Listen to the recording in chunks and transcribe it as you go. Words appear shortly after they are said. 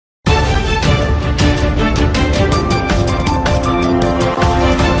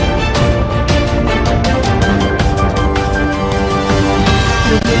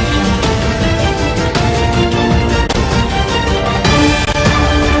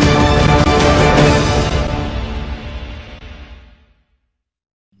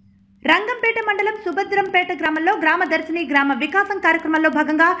సుభద్రంపేట గ్రామంలో గ్రామ దర్శిని గ్రామ వికాసం కార్యక్రమంలో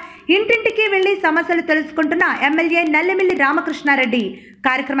భాగంగా ఇంటింటికి వెళ్లి సమస్యలు తెలుసుకుంటున్న ఎమ్మెల్యే నల్లెమిల్లి రామకృష్ణారెడ్డి.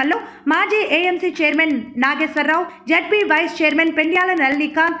 కార్యక్రమంలో మాజీ AMC chairman Nageswararao, ZP vice chairman Pendyala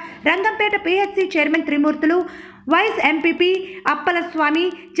Nalinikanth, Rangampeta PHC chairman త్రిమూర్తులు, vice MPP Appalaswamy,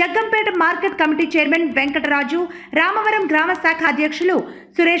 Jaggampeta market committee chairman Venkataraju, Ramavaram గ్రామ శాఖ అధ్యక్షులు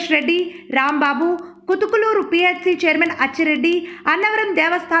సురేష్ రెడ్డి, రాంబాబు, కుతుకులూరు పిహెచ్సి చైర్మన్ అచ్చిరెడ్డి, అన్నవరం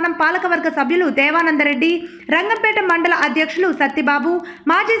దేవస్థానం పాలకవర్గ సభ్యులు దేవానందరెడ్డి, రంగంపేట మండల అధ్యక్షులు సత్తిబాబు,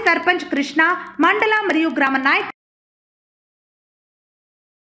 మాజీ సర్పంచ్ కృష్ణ, మండల మరియు గ్రామ నాయకులు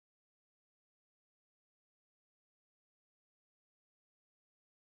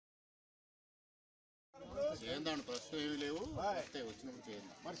చేయండి. ప్రస్తుతం ఏమి లేవు, వచ్చినప్పుడు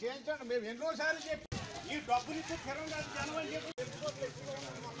చేయండి. మరి చేయించండి. మేము ఎన్నోసార్లు చెప్పి ఈ డబ్బులు ఇచ్చి తిరగలేదు జనం అని చెప్పి వెళ్ళకపోతే